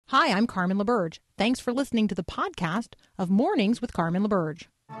Hi, I'm Carmen LaBerge. Thanks for listening to the podcast of Mornings with Carmen LaBerge.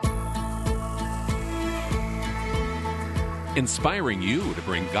 Inspiring you to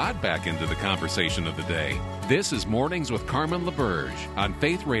bring God back into the conversation of the day. This is Mornings with Carmen LaBerge on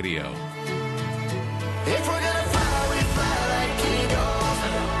Faith Radio. If we're gonna fly, we fly like eagles.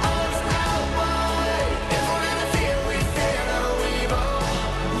 Arms out wide. If we're gonna fear, we fear no evil.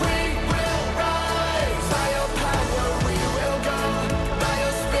 We will rise. By your power, we will go. By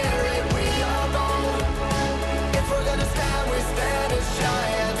your spirit, we are bold. If we're gonna stand, we stand as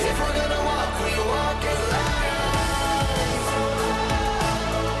giants. If we're gonna walk, we walk as lions.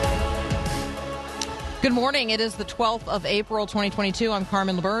 Good morning. It is the 12th of April, 2022. I'm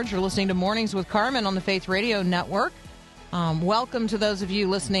Carmen LaBerge. You're listening to Mornings with Carmen on the Faith Radio Network. Welcome to those of you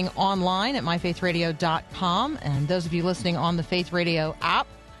listening online at myfaithradio.com and those of you listening on the Faith Radio app.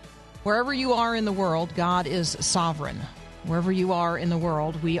 Wherever you are in the world, God is sovereign. Wherever you are in the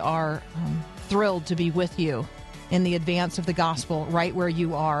world, we are thrilled to be with you in the advance of the gospel right where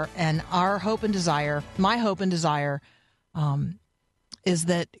you are. And our hope and desire, my hope and desire, is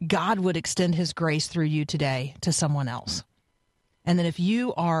that God would extend his grace through you today to someone else. And that if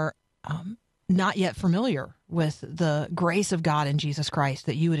you are not yet familiar with the grace of God in Jesus Christ,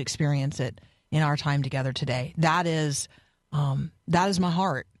 that you would experience it in our time together today. That is my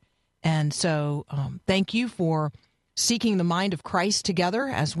heart. And so thank you for seeking the mind of Christ together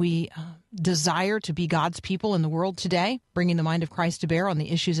as we desire to be God's people in the world today, bringing the mind of Christ to bear on the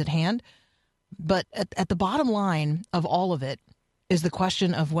issues at hand. But at the bottom line of all of it is the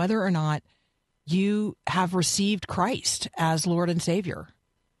question of whether or not you have received Christ as Lord and Savior,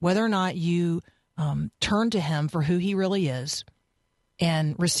 whether or not you turn to him for who he really is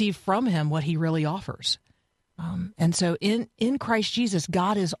and receive from him what he really offers. And so in Christ Jesus,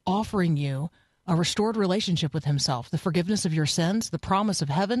 God is offering you a restored relationship with himself, the forgiveness of your sins, the promise of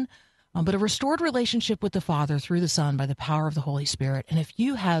heaven, but a restored relationship with the Father through the Son by the power of the Holy Spirit. And if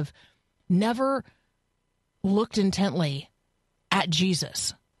you have never looked intently at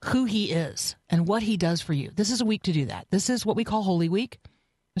Jesus, who he is, and what he does for you, this is a week to do that. This is what we call Holy Week.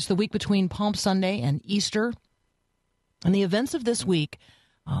 It's the week between Palm Sunday and Easter. And the events of this week,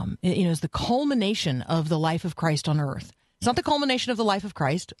 is the culmination of the life of Christ on earth. It's not the culmination of the life of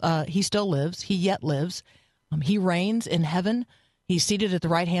Christ. He still lives. He yet lives. He reigns in heaven. He's seated at the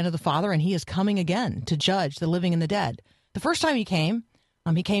right hand of the Father, and he is coming again to judge the living and the dead. The first time he came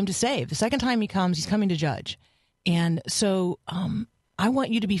to save. The second time he comes, he's coming to judge. And so I want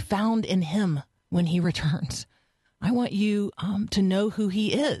you to be found in him when he returns. I want you to know who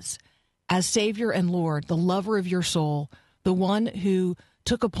he is as Savior and Lord, the lover of your soul, the one who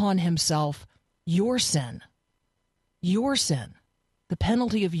took upon himself your sin, the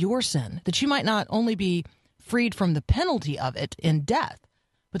penalty of your sin, that you might not only be freed from the penalty of it in death,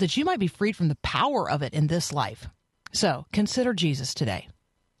 but that you might be freed from the power of it in this life. So consider Jesus today.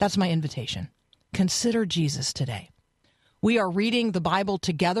 That's my invitation. Consider Jesus today. We are reading the Bible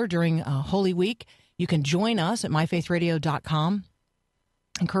together during Holy Week. You can join us at myfaithradio.com.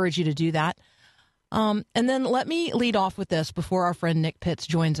 Encourage you to do that. And then let me lead off with this before our friend Nick Pitts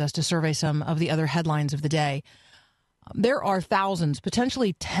joins us to survey some of the other headlines of the day. There are thousands,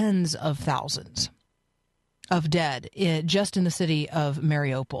 potentially tens of thousands of dead just in the city of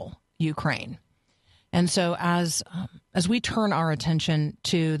Mariupol, Ukraine. And so as we turn our attention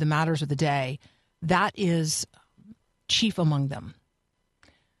to the matters of the day, that is chief among them.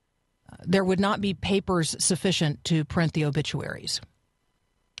 There would not be papers sufficient to print the obituaries.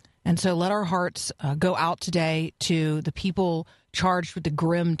 And so let our hearts go out today to the people charged with the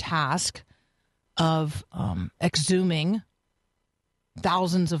grim task of exhuming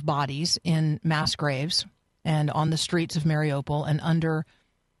thousands of bodies in mass graves and on the streets of Mariupol and under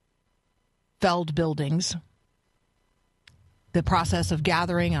felled buildings. The process of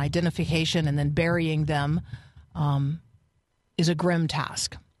gathering, identification, and then burying them is a grim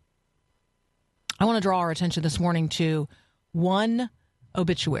task. I want to draw our attention this morning to one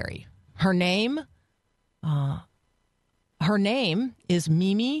obituary. Her name is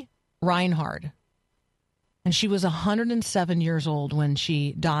Mimi Reinhard, and she was 107 years old when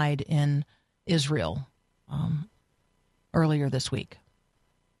she died in Israel earlier this week.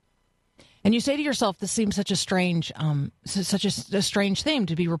 And you say to yourself, this seems such a strange thing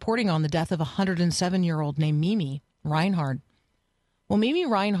to be reporting on the death of a 107-year-old named Mimi Reinhard. Well, Mimi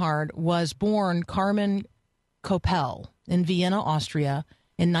Reinhard was born Carmen Koppel in Vienna, Austria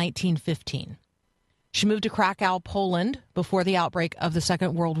in 1915. She moved to Krakow, Poland before the outbreak of the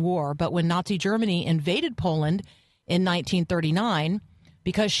Second World War, but when Nazi Germany invaded Poland in 1939,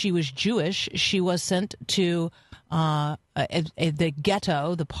 because she was Jewish, she was sent to the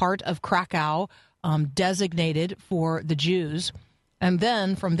ghetto, the part of Krakow designated for the Jews, and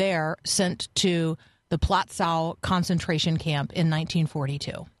then from there sent to the Platzau concentration camp in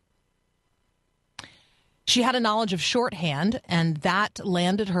 1942. She had a knowledge of shorthand, and that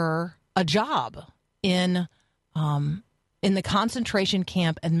landed her a job in the concentration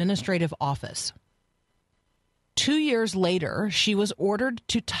camp administrative office. 2 years later, she was ordered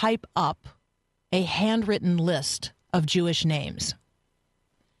to type up a handwritten list of Jewish names.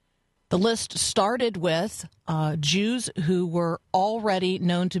 The list started with Jews who were already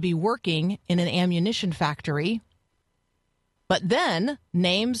known to be working in an ammunition factory, but then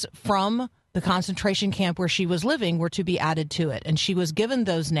names from the concentration camp where she was living were to be added to it, and she was given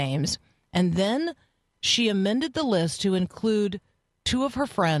those names, and then she amended the list to include 2 of her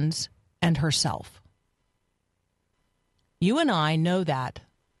friends and herself. You and I know that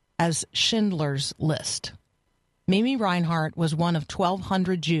as Schindler's List. Mimi Reinhardt was one of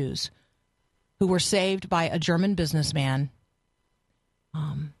 1,200 Jews who were saved by a German businessman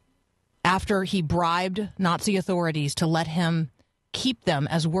after he bribed Nazi authorities to let him keep them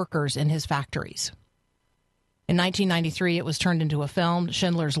as workers in his factories. In 1993, it was turned into a film,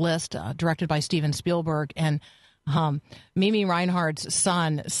 Schindler's List, directed by Steven Spielberg, and Mimi Reinhardt's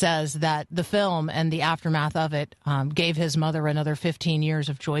son says that the film and the aftermath of it gave his mother another 15 years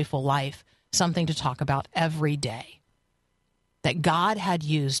of joyful life, something to talk about every day. That God had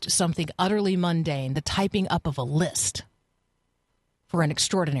used something utterly mundane, the typing up of a list, for an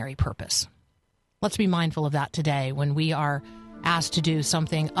extraordinary purpose. Let's be mindful of that today when we are asked to do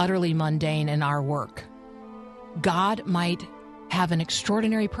something utterly mundane in our work. God might have an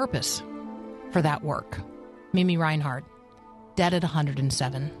extraordinary purpose for that work. Mimi Reinhardt, dead at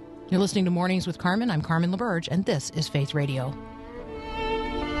 107. You're listening to Mornings with Carmen. I'm Carmen LaBerge, and this is Faith Radio.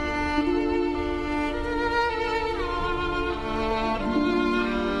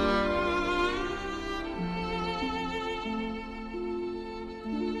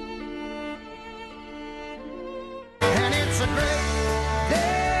 And it's a great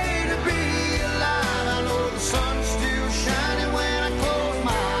day to be alive. I know the sun's still shining when I close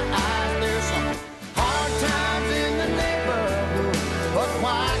my eyes. There's some hard times in the neighborhood, but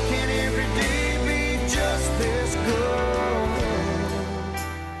why can't every day be just this good?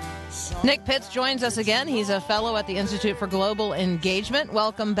 Nick Pitts joins us again. He's a fellow at the Institute for Global Engagement.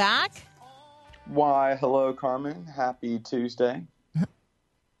 Welcome back. Why, hello, Carmen. Happy Tuesday.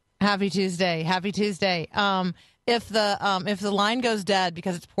 Happy Tuesday. Happy Tuesday. If the line goes dead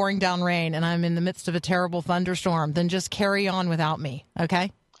because it's pouring down rain and I'm in the midst of a terrible thunderstorm, then just carry on without me,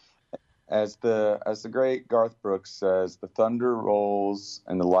 okay? As the great Garth Brooks says, the thunder rolls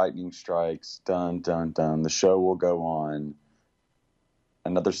and the lightning strikes. Dun, dun, dun. The show will go on.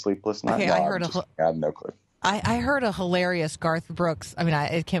 Another sleepless night. Okay, No, I have no clue. I heard a hilarious Garth Brooks. I mean,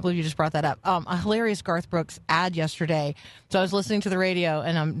 I can't believe you just brought that up. A hilarious Garth Brooks ad yesterday. So I was listening to the radio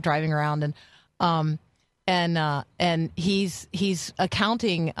and I'm driving around and he's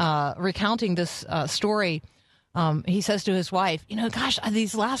recounting this story. He says to his wife, gosh,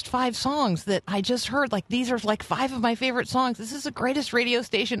 these last 5 songs that I just heard, like these are like 5 of my favorite songs. This is the greatest radio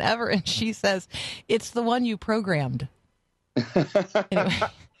station ever. And she says, it's the one you programmed. Anyway.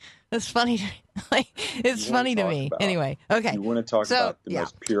 It's funny. It's funny to me. Anyway, okay. You want to talk about the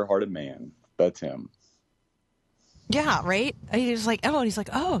most pure-hearted man. That's him. Yeah, right? He's like,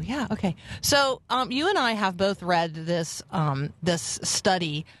 oh, yeah, okay. So you and I have both read this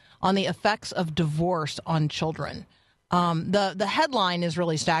study on the effects of divorce on children. The headline is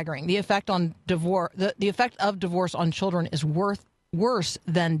really staggering. The effect on divorce, the effect of divorce on children is worse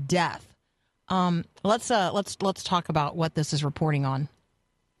than death. Let's talk about what this is reporting on.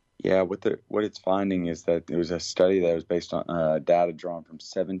 Yeah, what it's finding is that there was a study that was based on data drawn from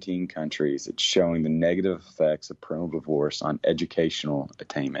 17 countries. It's showing the negative effects of parental divorce on educational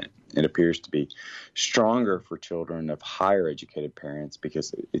attainment. It appears to be stronger for children of higher educated parents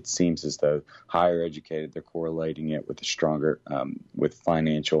because it seems as though higher educated, they're correlating it with a stronger, with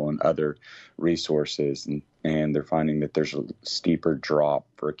financial and other resources, and they're finding that there's a steeper drop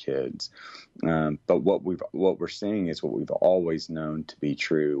for kids. But what we're seeing is what we've always known to be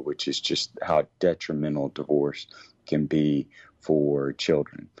true, which is just how detrimental divorce can be for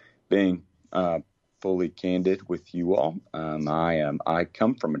children. Being fully candid with you all, I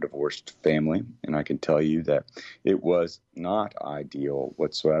come from a divorced family, and I can tell you that it was not ideal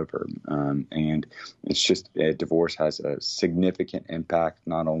whatsoever. And it's just divorce has a significant impact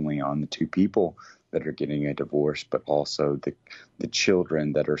not only on the 2 people that are getting a divorce, but also the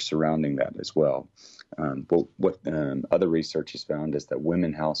children that are surrounding that as well. What other research has found is that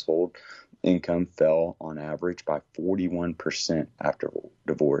women household income fell on average by 41% after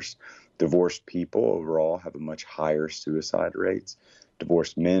divorce. Divorced people overall have a much higher suicide rates.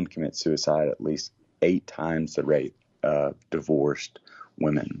 Divorced men commit suicide at least 8 times the rate of divorced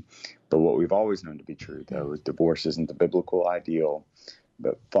women. But what we've always known to be true, though, is divorce isn't the biblical ideal,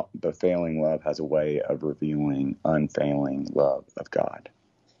 but failing love has a way of revealing unfailing love of God.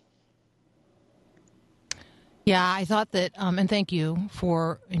 Yeah, I thought that, and thank you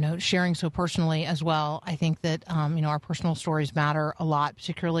for, sharing so personally as well. I think that, our personal stories matter a lot,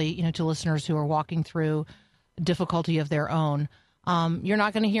 particularly, to listeners who are walking through difficulty of their own. You're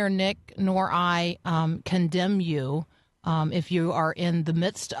not going to hear Nick nor I condemn you if you are in the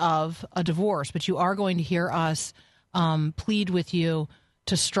midst of a divorce, but you are going to hear us plead with you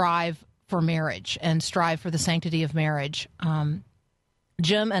to strive for marriage and strive for the sanctity of marriage.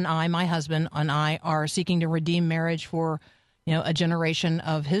 Jim and I, my husband and I, are seeking to redeem marriage for, a generation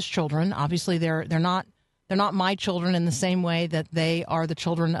of his children. Obviously, they're not my children in the same way that they are the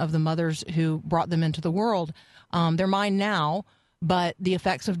children of the mothers who brought them into the world. They're mine now, but the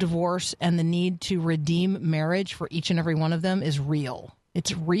effects of divorce and the need to redeem marriage for each and every one of them is real.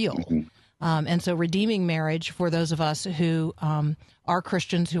 It's real. Mm-hmm. And so redeeming marriage for those of us who are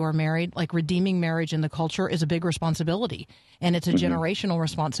Christians who are married, like redeeming marriage in the culture is a big responsibility. And it's a generational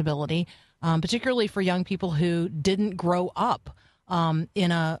responsibility, particularly for young people who didn't grow up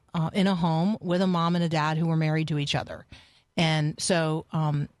in a home with a mom and a dad who were married to each other. And so,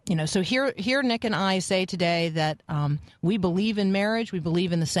 so here Nick and I say today that we believe in marriage. We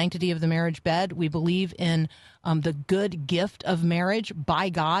believe in the sanctity of the marriage bed. We believe in the good gift of marriage by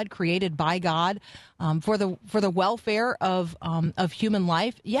God, created by God, for the welfare of human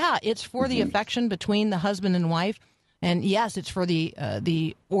life. Yeah, it's for the affection between the husband and wife. And yes, it's for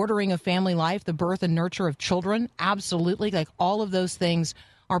the ordering of family life, the birth and nurture of children. Absolutely. Like all of those things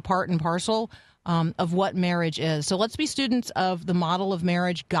are part and parcel of what marriage is. So let's be students of the model of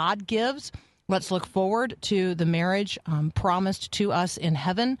marriage God gives. Let's look forward to the marriage promised to us in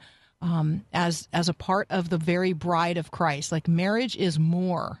heaven as a part of the very bride of Christ. Like marriage is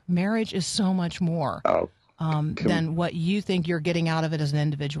more. Marriage is so much more than what you think you're getting out of it as an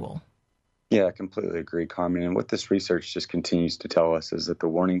individual. Yeah, I completely agree, Carmen. And what this research just continues to tell us is that the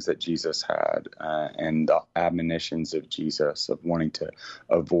warnings that Jesus had and the admonitions of Jesus of wanting to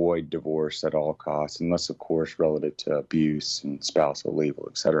avoid divorce at all costs, unless, of course, relative to abuse and spousal legal,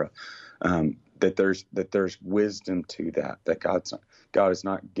 et cetera, that there's wisdom to that God has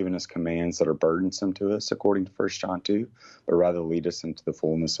not given us commands that are burdensome to us, according to 1 John 2, but rather lead us into the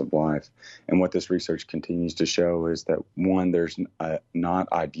fullness of life. And what this research continues to show is that, one, there's a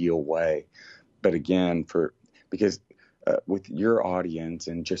not ideal way, but again, because with your audience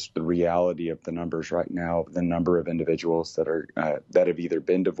and just the reality of the numbers right now, the number of individuals that are that have either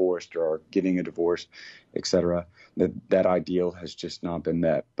been divorced or are getting a divorce, et cetera, that ideal has just not been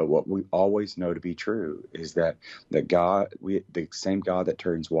met. But what we always know to be true is that the same God that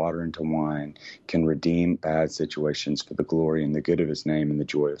turns water into wine can redeem bad situations for the glory and the good of his name and the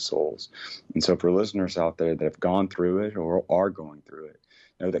joy of souls. And so for listeners out there that have gone through it or are going through it,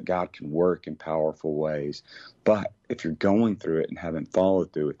 know that God can work in powerful ways. But if you're going through it and haven't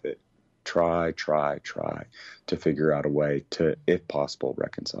followed through with it, try to figure out a way to, if possible,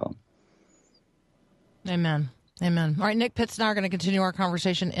 reconcile. Amen. All right, Nick Pitts and I are going to continue our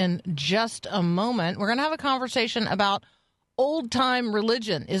conversation in just a moment. We're going to have a conversation about old-time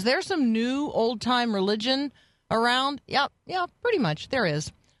religion. Is there some new old-time religion around? Yeah, pretty much. There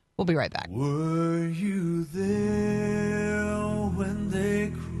is. We'll be right back. Were you there when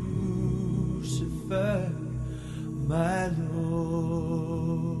they crucified my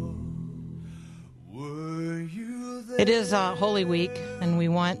Lord? Were you there? It is Holy Week, and we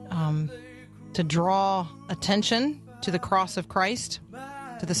want to draw attention to the cross of Christ,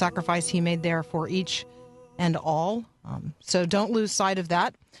 to the sacrifice he made there for each and all. So don't lose sight of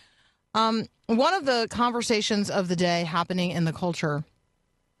that. One of the conversations of the day happening in the culture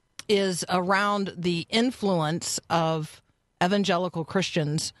is around the influence of evangelical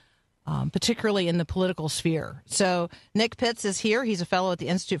Christians, particularly in the political sphere. So Nick Pitts is here. He's a fellow at the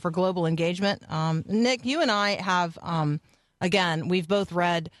Institute for Global Engagement. Nick, you and I have, again, we've both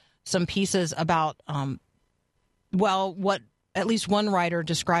read some pieces about, what at least one writer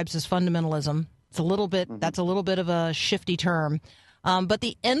describes as fundamentalism. It's a little bit, that's a little bit of a shifty term, but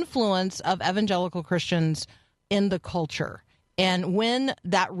the influence of evangelical Christians in the culture and when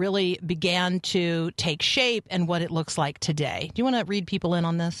that really began to take shape and what it looks like today. Do you want to read people in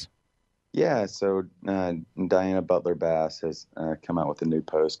on this? Yeah, so Diana Butler Bass has come out with a new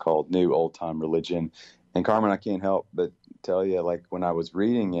post called New Old Time Religion. And Carmen, I can't help but tell you, like when I was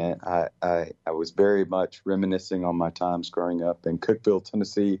reading it, I was very much reminiscing on my times growing up in Cookeville,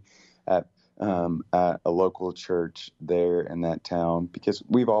 Tennessee, at at a local church there in that town, because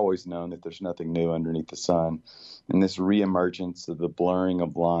we've always known that there's nothing new underneath the sun. And this reemergence of the blurring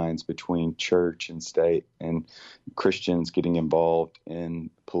of lines between church and state and Christians getting involved in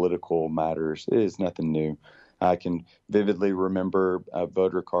political matters is nothing new. I can vividly remember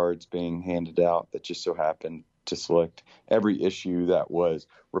voter cards being handed out that just so happened to select every issue that was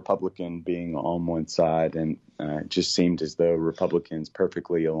Republican being on one side, and it just seemed as though Republicans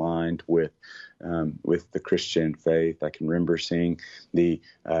perfectly aligned with the Christian faith. I can remember seeing the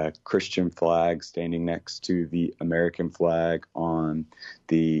Christian flag standing next to the American flag on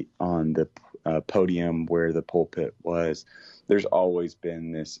the podium where the pulpit was. There's always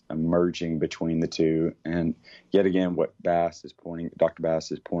been this merging between the two, and yet again, what Dr.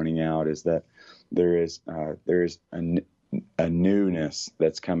 Bass is pointing out is that there is a newness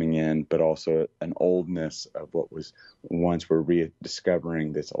that's coming in, but also an oldness of what was once we're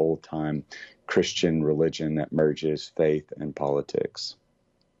rediscovering this old time Christian religion that merges faith and politics.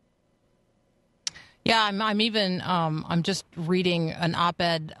 Yeah, I'm just reading an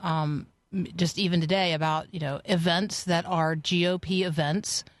op-ed just even today about, events that are GOP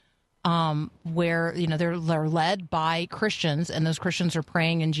events where, they're led by Christians, and those Christians are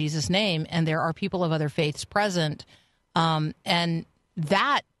praying in Jesus' name, and there are people of other faiths present. And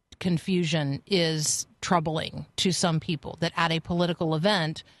that confusion is troubling to some people, that at a political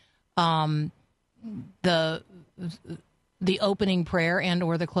event, the opening prayer and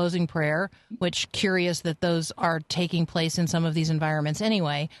or the closing prayer, which curious that those are taking place in some of these environments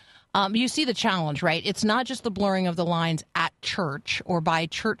anyway. You see the challenge, right? It's not just the blurring of the lines at church or by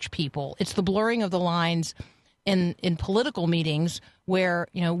church people. It's the blurring of the lines in political meetings where,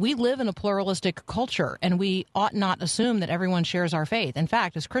 we live in a pluralistic culture, and we ought not assume that everyone shares our faith. In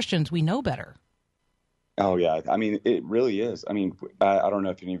fact, as Christians, we know better. Oh, yeah. I mean, it really is. I mean, I don't know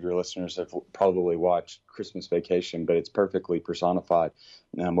if any of your listeners have probably watched Christmas Vacation, but it's perfectly personified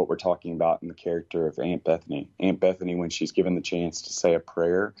what we're talking about in the character of Aunt Bethany. Aunt Bethany, when she's given the chance to say a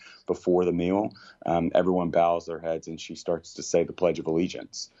prayer before the meal, everyone bows their heads and she starts to say the Pledge of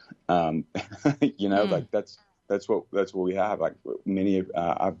Allegiance. Like that's what we have. Like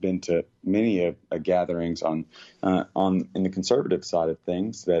I've been to many gatherings on in the conservative side of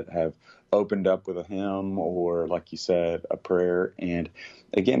things that have opened up with a hymn or, like you said, a prayer. And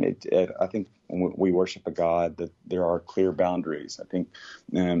again, I think when we worship a God, that there are clear boundaries. I think,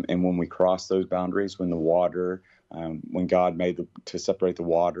 and when we cross those boundaries, when the water, when God made to separate the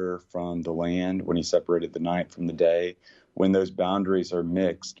water from the land, when He separated the night from the day, when those boundaries are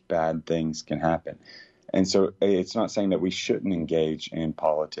mixed, bad things can happen. And so it's not saying that we shouldn't engage in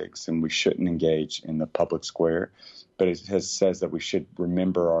politics and we shouldn't engage in the public square, but it says that we should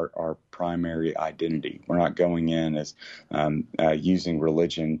remember our primary identity. We're not going in as using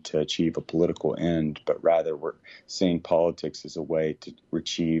religion to achieve a political end, but rather we're seeing politics as a way to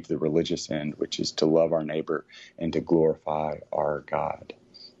achieve the religious end, which is to love our neighbor and to glorify our God.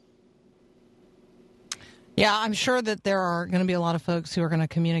 Yeah, I'm sure that there are going to be a lot of folks who are going to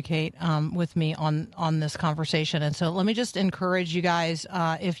communicate with me on this conversation. And so let me just encourage you guys,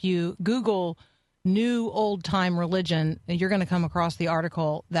 if you Google New Old Time Religion, you're going to come across the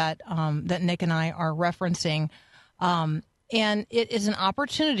article that Nick and I are referencing. And it is an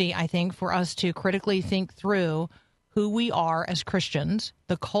opportunity, I think, for us to critically think through who we are as Christians,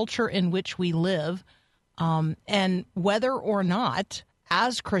 the culture in which we live, and whether or not,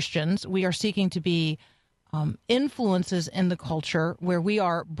 as Christians, we are seeking to be influences in the culture where we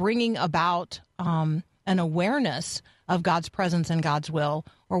are bringing about an awareness of God's presence and God's will,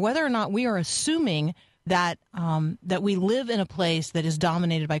 or whether or not we are assuming that that we live in a place that is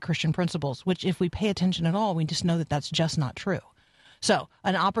dominated by Christian principles, which if we pay attention at all, we just know that that's just not true. So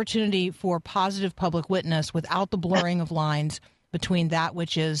an opportunity for positive public witness without the blurring of lines between that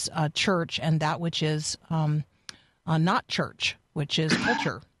which is church and that which is not church, which is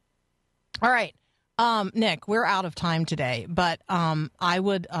culture. All right. Nick, we're out of time today, but I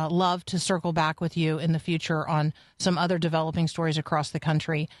would love to circle back with you in the future on some other developing stories across the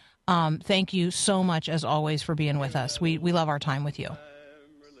country. Thank you so much, as always, for being with us. We love our time with you.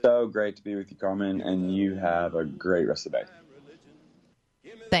 So great to be with you, Carmen, and you have a great rest of the day.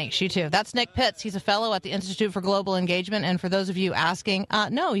 Thanks, you too. That's Nick Pitts. He's a fellow at the Institute for Global Engagement. And for those of you asking,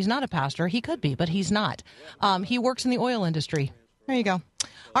 no, he's not a pastor. He could be, but he's not. He works in the oil industry. There you go.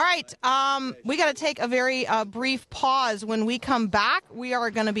 All right, we got to take a very brief pause. When we come back, we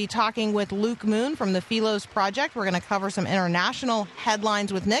are going to be talking with Luke Moon from the Philos Project. We're going to cover some international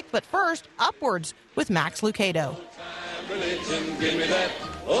headlines with Nick, but first, Upwards with Max Lucado. Religion, give me that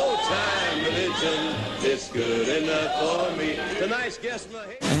old-time religion. It's good enough for me. Tonight's guest,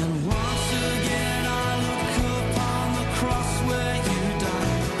 And once again I look upon the cross where you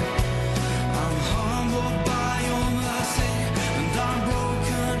died. I'm humbled by your mercy, and I'm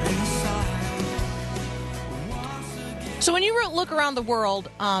broken inside. Once again. So when you look around the world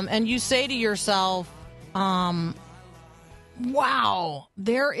and you say to yourself, wow,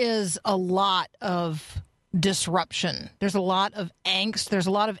 there is a lot of disruption. There's a lot of angst. There's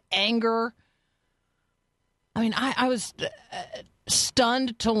a lot of anger. I mean, I was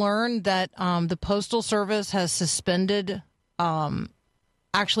stunned to learn that the Postal Service has suspended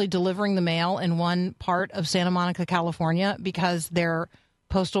actually delivering the mail in one part of Santa Monica, California, because their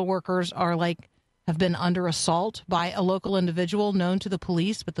postal workers have been under assault by a local individual known to the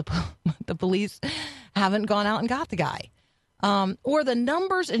police, but the police haven't gone out and got the guy. Or the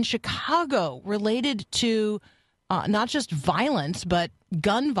numbers in Chicago related to not just violence, but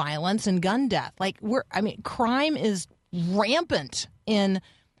gun violence and gun death. Crime is rampant in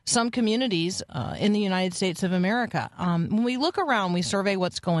some communities in the United States of America. When we look around, we survey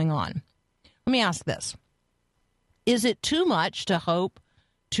what's going on. Let me ask this. Is it too much to hope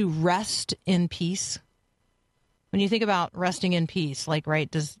to rest in peace? When you think about resting in peace,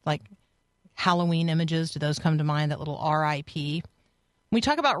 does Halloween images, do those come to mind, that little R.I.P.? When we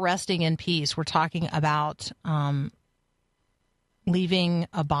talk about resting in peace, we're talking about leaving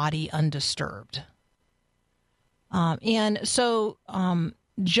a body undisturbed. And so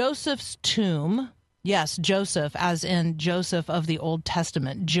Joseph's tomb, yes, Joseph, as in Joseph of the Old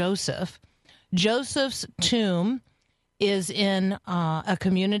Testament, Joseph's tomb is in a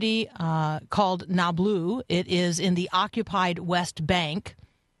community called Nablus. It is in the occupied West Bank.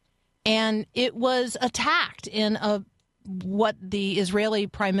 And it was attacked in what the Israeli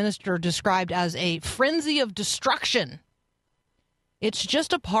prime minister described as a frenzy of destruction. It's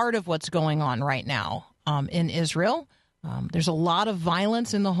just a part of what's going on right now in Israel. There's a lot of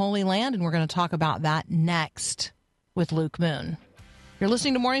violence in the Holy Land, and we're going to talk about that next with Luke Moon. You're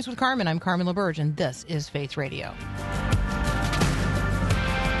listening to Mornings with Carmen. I'm Carmen LaBerge, and this is Faith Radio.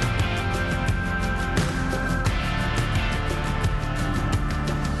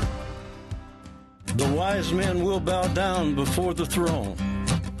 The wise men will bow down before the throne,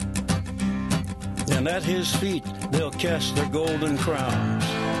 and at his feet they'll cast their golden crowns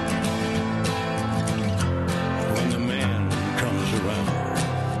when the man comes around.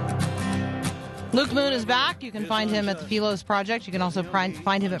 Luke Moon is back. You can find him at the Philos Project. You can also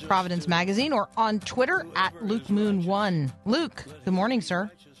find him at Providence Magazine or on Twitter at LukeMoon1. Luke, good morning,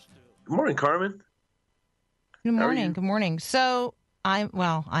 sir. Good morning, Carmen. Good morning. Good morning. So I am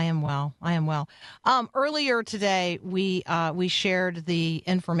well. Earlier today, we shared the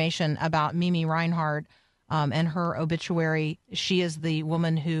information about Mimi Reinhardt and her obituary. She is the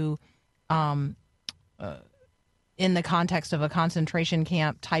woman who, in the context of a concentration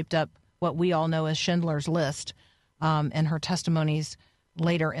camp, typed up what we all know as Schindler's List, and her testimonies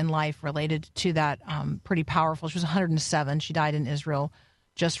later in life related to that pretty powerful. She was 107. She died in Israel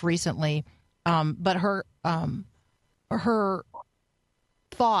just recently, but her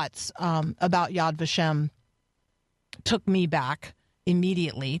thoughts about Yad Vashem took me back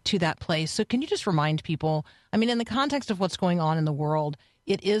immediately to that place. So can you just remind people, I mean, in the context of what's going on in the world,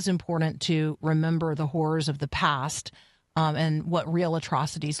 it is important to remember the horrors of the past and what real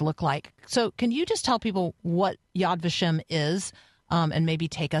atrocities look like. So can you just tell people what Yad Vashem is and maybe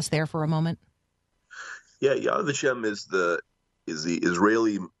take us there for a moment? Yeah, Yad Vashem is the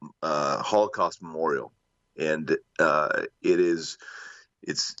Israeli Holocaust Memorial, and it's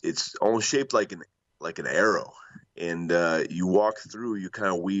almost shaped like an arrow, and you walk through, you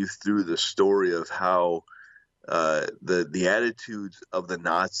kind of weave through the story of how the attitudes of the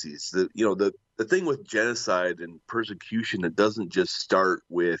Nazis. The thing with genocide and persecution, it doesn't start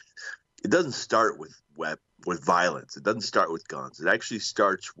with violence. It doesn't start with guns. It actually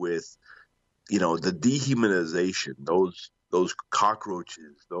starts with the dehumanization. Those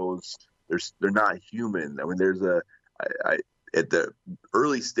cockroaches. They're not human. I mean, at the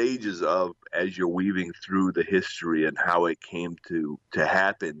early stages of, as you're weaving through the history and how it came to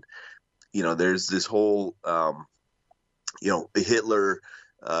happen, there's this whole, Hitler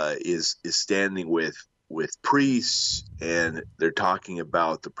is standing with priests, and they're talking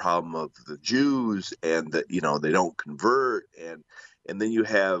about the problem of the Jews and that, they don't convert. And then you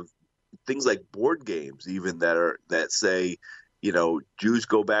have things like board games even that say, Jews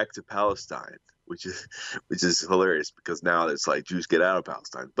go back to Palestine, which is hilarious because now it's like Jews get out of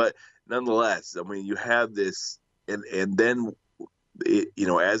Palestine. But nonetheless, I mean, you have this, and then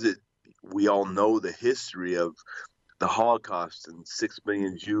we all know the history of the Holocaust and 6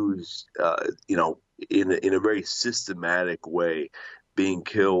 million Jews, in a very systematic way being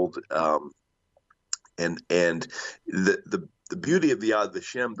killed. And the beauty of the Yad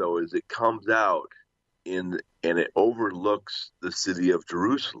Vashem, though, is it comes out and it overlooks the city of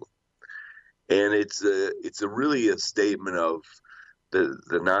Jerusalem, and it's really a statement of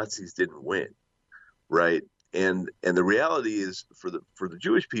the Nazis didn't win, right? And the reality is for the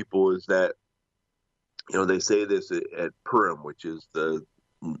Jewish people is that, they say this at Purim, which is the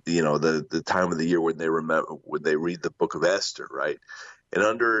time of the year when they read the book of Esther, right?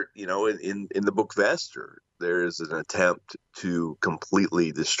 And in the book of Esther, there is an attempt to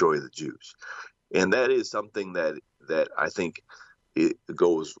completely destroy the Jews. And that is something that I think it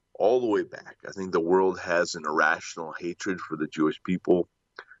goes all the way back. I think the world has an irrational hatred for the Jewish people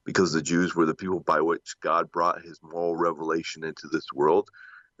because the Jews were the people by which God brought his moral revelation into this world,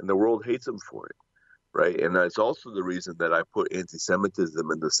 and the world hates them for it, right? And that's also the reason that I put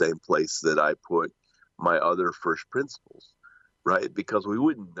anti-Semitism in the same place that I put my other first principles, right? Because we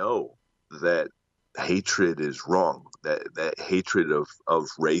wouldn't know that hatred is wrong, that hatred of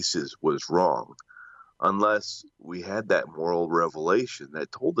races was wrong, unless we had that moral revelation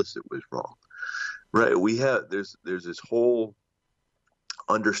that told us it was wrong, right? There's this whole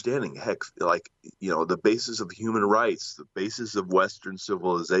understanding, the basis of human rights, the basis of Western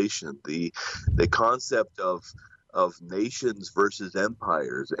civilization, the concept of nations versus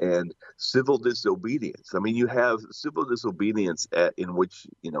empires, and civil disobedience. I mean, you have civil disobedience in which,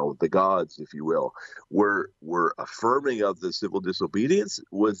 the gods, if you will, were affirming of the civil disobedience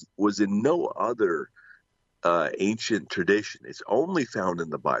was in no other ancient tradition. It's only found in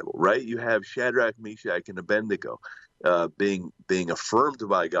the Bible, right? You have Shadrach, Meshach, and Abednego being affirmed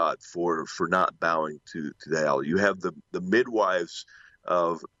by God for not bowing to the idol. You have the midwives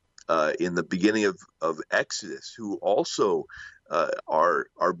of in the beginning of Exodus, who also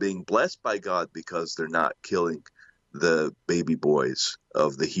are being blessed by God because they're not killing the baby boys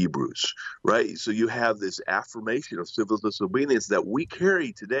of the Hebrews, right? So you have this affirmation of civil disobedience that we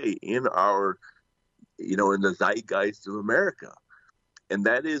carry today in our, in the zeitgeist of America, and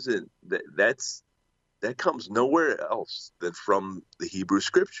that comes nowhere else than from the Hebrew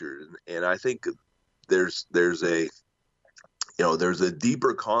Scripture, and I think there's a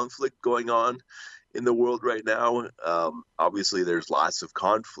deeper conflict going on in the world right now. Obviously, there's lots of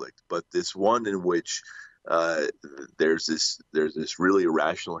conflict, but this one in which there's this really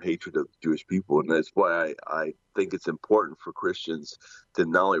irrational hatred of Jewish people, and that's why I think it's important for Christians to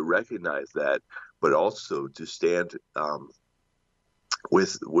not only recognize that, but also to stand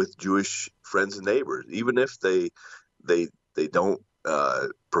with Jewish friends and neighbors, even if they don't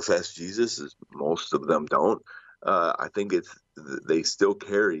profess Jesus, as most of them don't. I think they still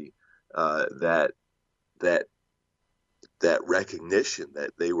carry that recognition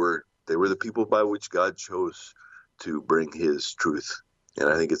that they were the people by which God chose to bring his truth. And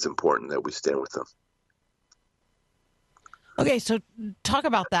I think it's important that we stand with them. Okay, so talk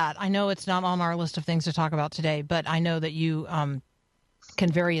about that. I know it's not on our list of things to talk about today, but I know that you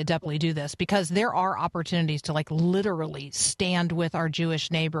can very adeptly do this, because there are opportunities to literally stand with our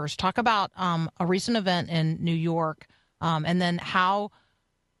Jewish neighbors. Talk about a recent event in New York, and then how,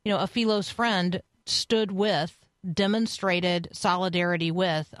 a Philo's friend stood with, demonstrated solidarity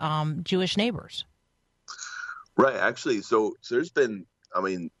with Jewish neighbors. Right. Actually, so there's been,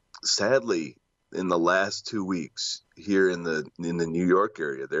 sadly, in the last 2 weeks here in the New York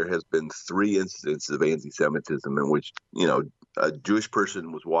area, there has been 3 incidents of anti-Semitism in which, a Jewish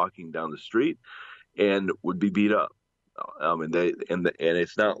person was walking down the street and would be beat up. And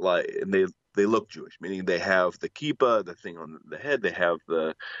it's not like, and they look Jewish, meaning they have the kippah, the thing on the head, they have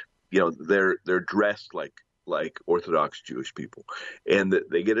they're dressed like Orthodox Jewish people, and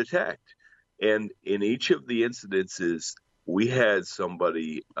they get attacked. And in each of the incidences, we had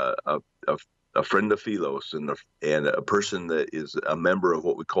somebody, a friend of Philos and a person that is a member of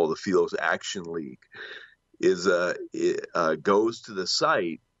what we call the Philos Action League, goes to the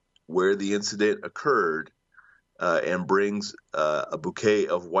site where the incident occurred and brings a bouquet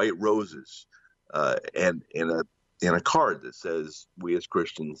of white roses and a card that says, "We as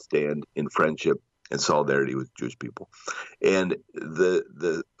Christians stand in friendship and solidarity with Jewish people." And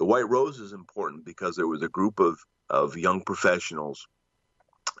the white rose is important because there was a group of young professionals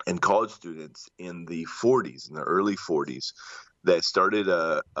and college students in the early 40s, that started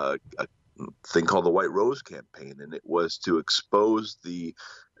a thing called the White Rose campaign, and it was to expose the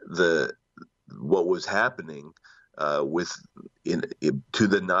what was happening to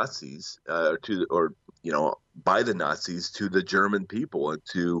the Nazis, by the Nazis to the German people, and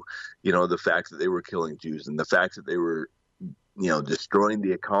to the fact that they were killing Jews, and the fact that they were destroying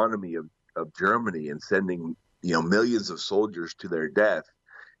the economy of Germany and sending millions of soldiers to their death,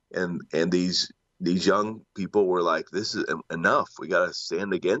 and these young people were like, this is enough. We got to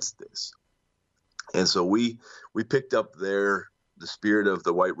stand against this. And so we picked up the spirit of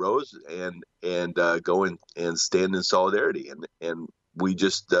the White Rose and go and stand in solidarity. And we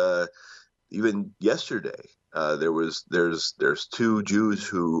just even yesterday there's 2 Jews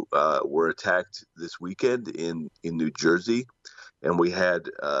who were attacked this weekend in New Jersey, and we had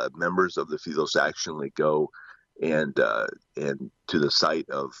members of the Philos Action League go and to the site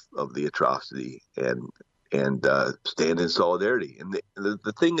of the atrocity and stand in solidarity. And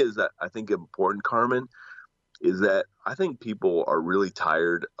the thing is that I think important, Carmen, is that I think people are really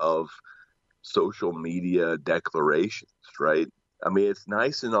tired of social media declarations, right? I mean, it's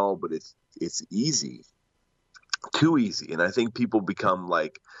nice and all, but it's easy, too easy. And I think people become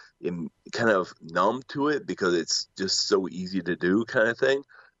kind of numb to it because it's just so easy to do, kind of thing.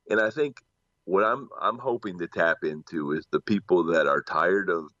 And I think what I'm hoping to tap into is the people that are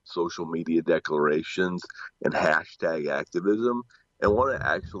tired of social media declarations and hashtag activism and want to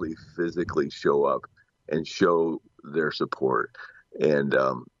actually physically show up and show their support. And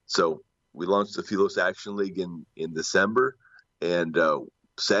so we launched the Philos Action League in December, and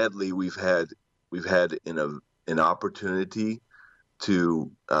sadly we've had an opportunity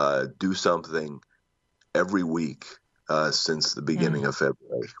to do something every week since the beginning of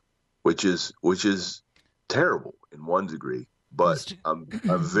February, which is terrible in one degree. But I'm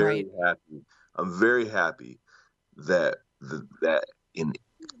very happy. I'm very happy that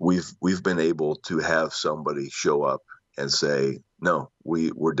we've been able to have somebody show up and say, no,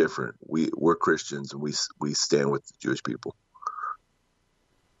 we're different. We're Christians, and we stand with the Jewish people.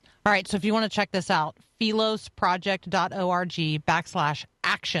 All right, so if you want to check this out,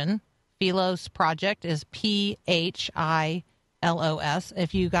 philosproject.org/action. Philos Project is PHILOS.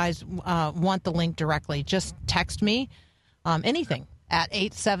 If you guys want the link directly, just text me anything at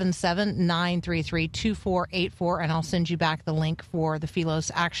 877-933-2484, and I'll send you back the link for the Philos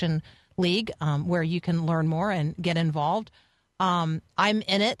Action League, where you can learn more and get involved. I'm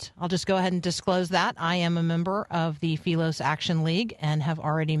in it. I'll just go ahead and disclose that. I am a member of the Philos Action League and have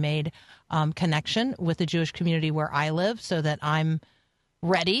already made connection with the Jewish community where I live, so that I'm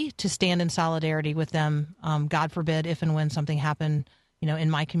ready to stand in solidarity with them, God forbid, if and when something happened, in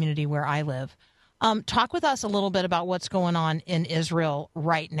my community where I live. Talk with us a little bit about what's going on in Israel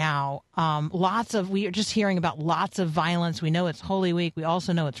right now. We are just hearing about lots of violence. We know it's Holy Week. We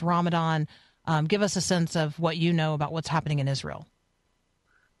also know it's Ramadan. Give us a sense of what you know about what's happening in Israel.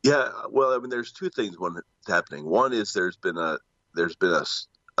 Yeah, well, I mean, there's 2 things that's happening. One is there's been a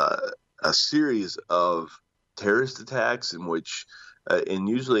series of terrorist attacks in which, and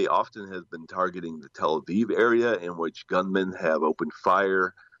usually often has been targeting the Tel Aviv area, in which gunmen have opened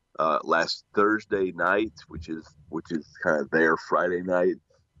fire. Last Thursday night, which is kind of their Friday night,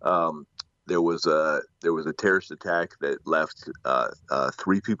 there was a terrorist attack that left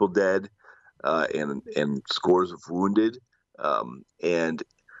 3 people dead and scores of wounded. And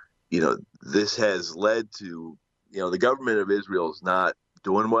this has led to the government of Israel is not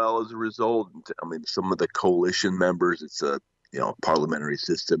doing well as a result. I mean, some of the coalition members, it's a parliamentary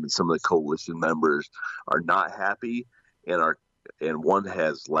system, and some of the coalition members are not happy and one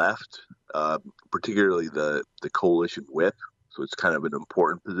has left, particularly the coalition whip. So it's kind of an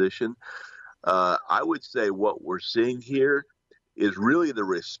important position. I would say what we're seeing here is really the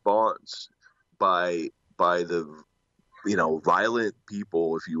response by the violent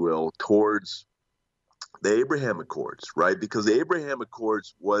people, if you will, towards the Abraham Accords, right? Because the Abraham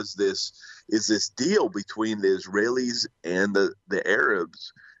Accords is this deal between the Israelis and the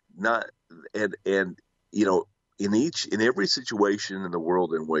Arabs, in every situation in the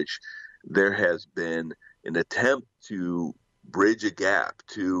world in which there has been an attempt to bridge a gap,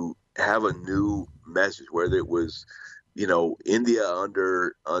 to have a new message, whether it was, India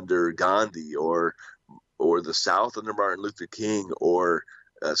under Gandhi, or the South under Martin Luther King, or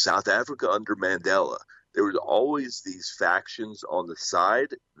South Africa under Mandela. There was always these factions on the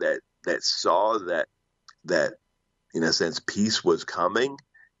side that saw that in a sense peace was coming,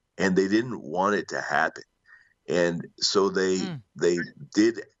 and they didn't want it to happen. And so they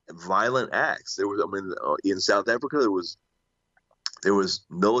did violent acts. In South Africa, there was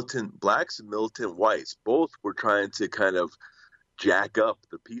militant blacks and militant whites. Both were trying to kind of jack up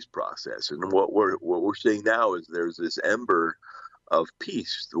the peace process. And what we're seeing now is there's this ember of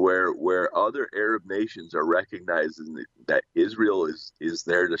peace where other Arab nations are recognizing that Israel is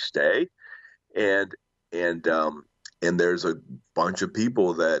there to stay, and there's a bunch of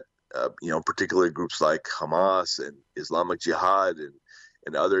people that particularly groups like Hamas and Islamic Jihad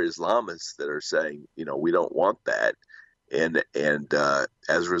and other Islamists that are saying, we don't want that, and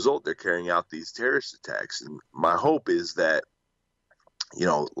as a result, they're carrying out these terrorist attacks. And my hope is that,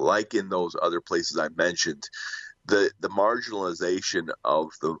 like in those other places I mentioned, the marginalization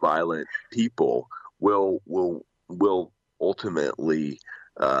of the violent people will ultimately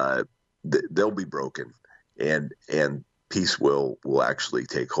they'll be broken, and peace will actually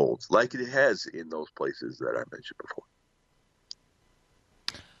take hold, like it has in those places that I mentioned before.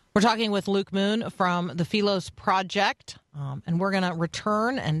 We're talking with Luke Moon from the Philos Project, and we're going to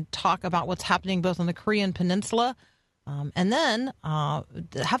return and talk about what's happening both on the Korean Peninsula, and then have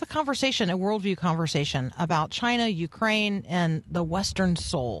a worldview conversation about China, Ukraine, and the Western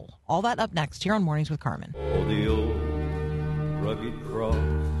soul. All that up next here on Mornings with Carmen. Oh, the old rugged cross,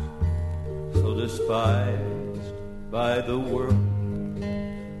 so despised by the world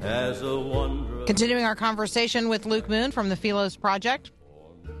as a wondrous. Continuing our conversation with Luke Moon from the Philos Project.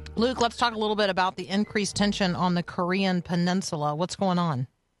 Luke, let's talk a little bit about the increased tension on the Korean Peninsula. What's going on?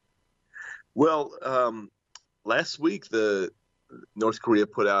 Well, last week, the North Korea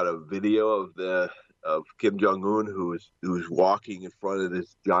put out a video of Kim Jong-un who was walking in front of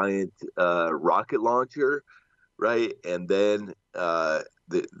this giant rocket launcher, right? And then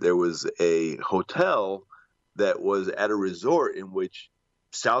there was a hotel that was at a resort in which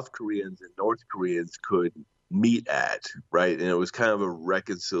South Koreans and North Koreans could meet at, right? And it was kind of a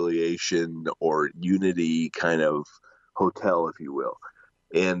reconciliation or unity kind of hotel, if you will.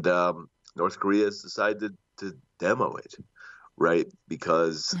 And North Korea has decided to demo it, right?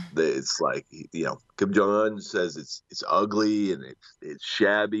 Because it's like, Kim Jong-un says it's ugly and it's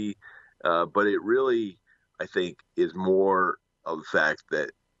shabby, but it really, I think, is more of the fact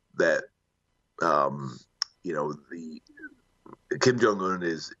that the Kim Jong-un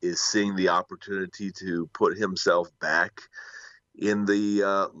is seeing the opportunity to put himself back in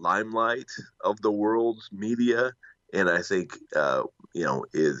the limelight of the world's media, and I think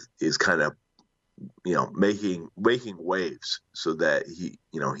is kind of making waves so that he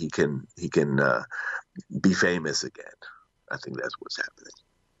can be famous again. I think that's what's happening.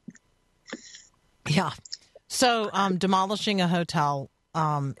 Yeah. So demolishing a hotel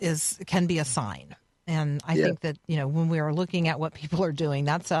can be a sign. And I think that, when we are looking at what people are doing,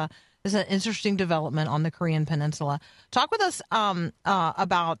 is an interesting development on the Korean Peninsula. Talk with us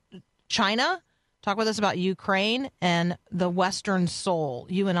about China. Talk with us about Ukraine and the Western soul.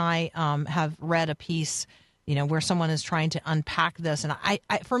 You and I have read a piece, where someone is trying to unpack this. And I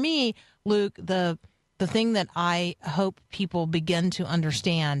for me, Luke, the thing that I hope people begin to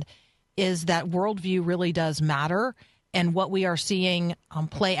understand is that worldview really does matter. And what we are seeing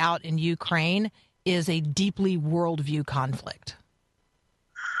play out in Ukraine is a deeply worldview conflict.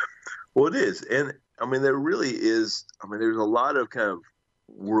 Well, it is. And there really is. There's a lot of kind of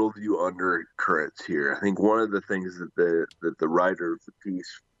worldview undercurrents here. I think one of the things that the writer of the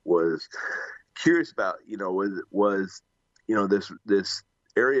piece was curious about, was this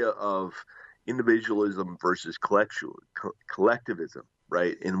area of individualism versus collectivism,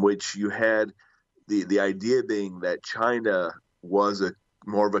 right? In which you had the idea being that China was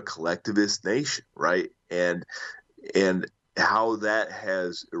more of a collectivist nation, right? And how that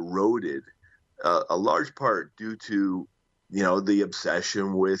has eroded a large part due to the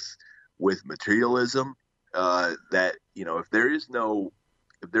obsession with materialism. That if there's no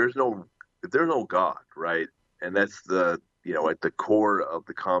God, right, and that's at the core of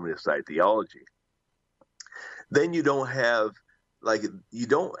the communist ideology, then you don't have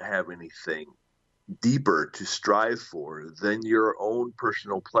anything deeper to strive for than your own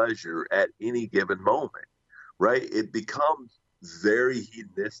personal pleasure at any given moment, right? It becomes very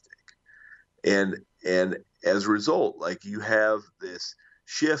hedonistic, and as a result, you have this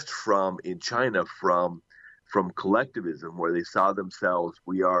shift in China from collectivism, where they saw themselves,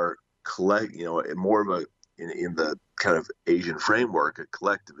 we are more of a in the kind of Asian framework, a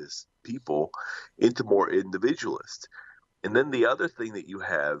collectivist people, into more individualist. And then the other thing that you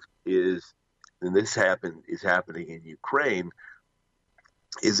have is, and this is happening in Ukraine,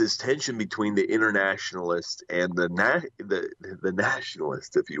 is this tension between the internationalist and the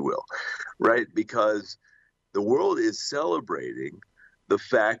nationalist, if you will, right? Because the world is celebrating the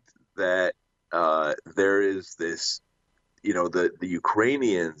fact that there is this, the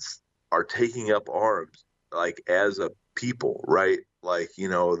Ukrainians are taking up arms as a people, right? Like,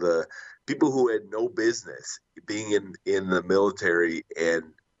 the people who had no business being in the military and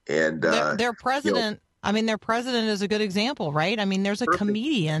Their president, I mean, their president is a good example, right? I mean, there's a perfect.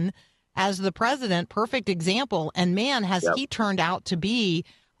 comedian as the president, perfect example. And man, has Yep. he turned out to be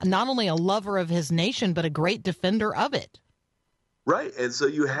not only a lover of his nation, but a great defender of it. Right, and so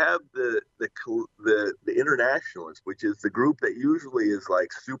you have the internationalists, which is the group that usually is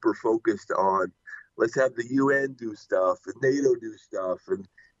like super focused on, let's have the UN do stuff and NATO do stuff, and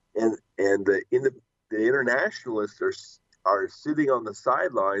the internationalists are sitting on the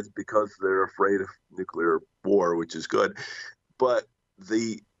sidelines because they're afraid of nuclear war, which is good, but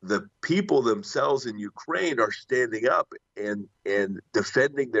the people themselves in Ukraine are standing up and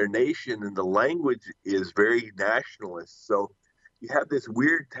defending their nation, and the language is very nationalist. So you have this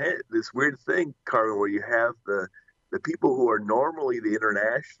weird thing, Carmen, where you have the people who are normally the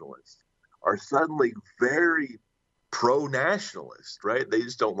internationalists are suddenly very pro-nationalist, right? They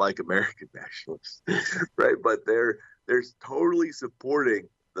just don't like American nationalists, right? But they're totally supporting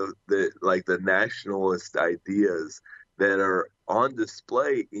the nationalist ideas that are on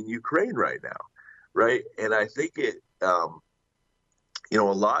display in Ukraine right now, right? And I think a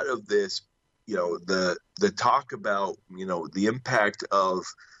lot of this, the talk about, the impact of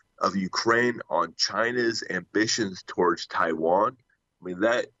Ukraine on China's ambitions towards Taiwan. I mean,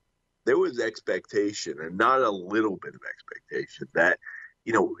 that there was expectation, and not a little bit of expectation, that,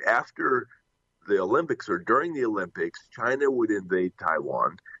 after the Olympics or during the Olympics, China would invade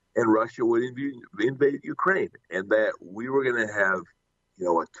Taiwan and Russia would invade Ukraine, and that we were going to have,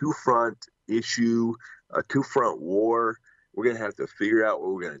 a two-front issue, a two-front war. We're going to have to figure out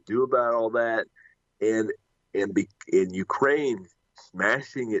what we're going to do about all that. And in Ukraine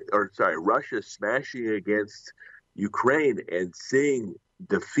Russia smashing against Ukraine and seeing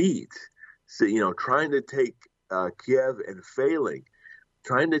defeat, so, trying to take Kiev and failing,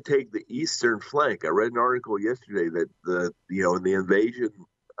 trying to take the eastern flank. I read an article yesterday that the invasion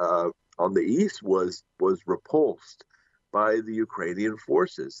on the east was repulsed by the Ukrainian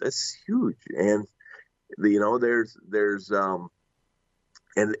forces. That's huge. And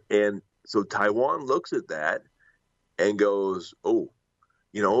so Taiwan looks at that and goes,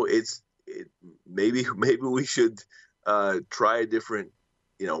 maybe we should try a different,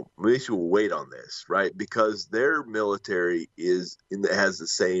 maybe we should wait on this, right? Because their military has the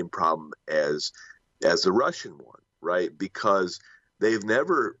same problem as the Russian one, right? Because they've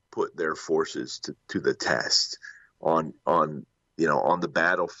never put their forces to the test on the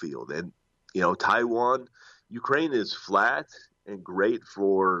battlefield. And Ukraine is flat and great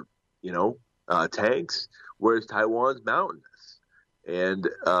for, tanks, whereas Taiwan's mountainous. And,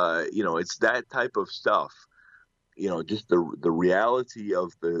 it's that type of stuff, just the reality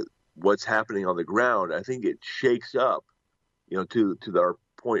of what's happening on the ground. I think it shakes up, to our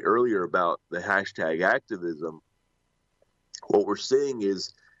point earlier about the hashtag activism. What we're seeing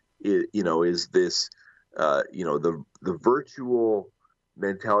is this, the virtual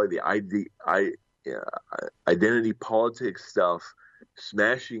mentality, the identity politics stuff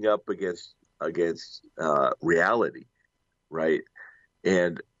smashing up against reality, right?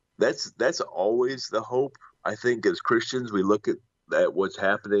 And that's always the hope. I think as Christians, we look at what's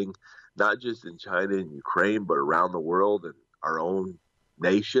happening, not just in China and Ukraine, but around the world and our own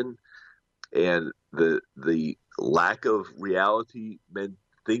nation, and the lack of reality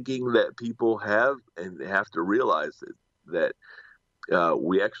thinking that people have, and they have to realize that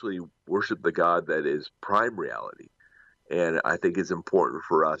we actually worship the God that is prime reality. And I think it's important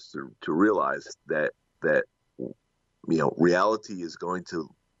for us to realize that reality is going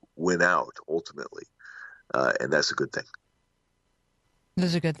to win out ultimately, and that's a good thing. This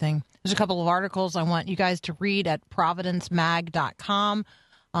is a good thing. There's a couple of articles I want you guys to read at providencemag.com.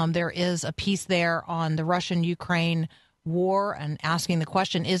 There is a piece there on the Russian-Ukraine war and asking the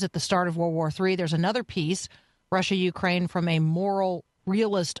question, is it the start of World War III? There's another piece, Russia-Ukraine from a moral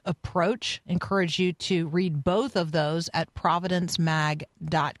realist approach. Encourage you to read both of those at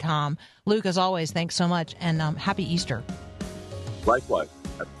providencemag.com. Luke, as always, thanks so much, and happy Easter. Likewise.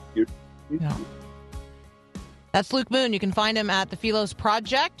 Yeah. That's Luke Moon. You can find him at the Philos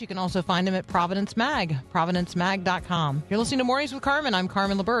Project. You can also find him at Providence Mag, providencemag.com. You're listening to Mornings with Carmen. I'm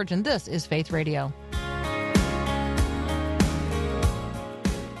Carmen LaBerge, and this is Faith Radio.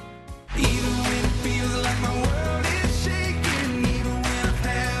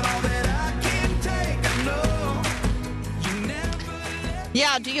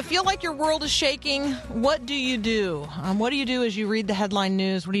 Yeah, do you feel like your world is shaking? What do you do? What do you do as you read the headline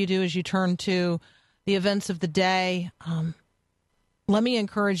news? What do you do as you turn to the events of the day? Let me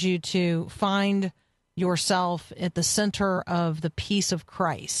encourage you to find yourself at the center of the peace of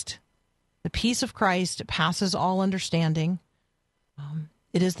Christ. The peace of Christ passes all understanding.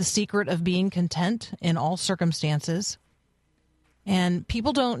 It is the secret of being content in all circumstances. And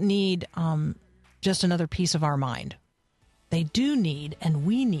people don't need just another piece of our mind. They do need, and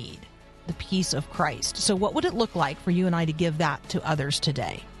we need, the peace of Christ. So what would it look like for you and I to give that to others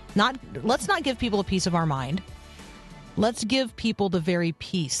today? Let's not give people a piece of our mind. Let's give people the very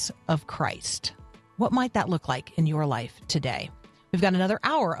peace of Christ. What might that look like in your life today? We've got another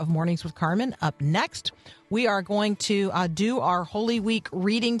hour of Mornings with Carmen up next. We are going to do our Holy Week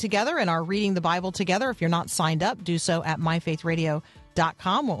reading together and our Reading the Bible together. If you're not signed up, do so at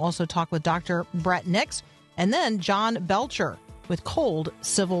myfaithradio.com. We'll also talk with Dr. Brett Nix and then John Belcher with Cold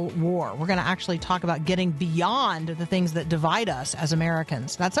Civil War. We're going to actually talk about getting beyond the things that divide us as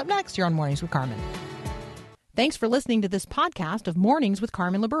Americans. That's up next here on Mornings with Carmen. Thanks for listening to this podcast of Mornings with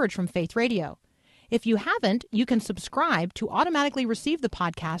Carmen LaBerge from Faith Radio. If you haven't, you can subscribe to automatically receive the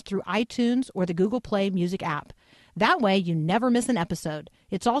podcast through iTunes or the Google Play Music app. That way, you never miss an episode.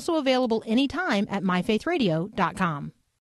 It's also available anytime at myfaithradio.com.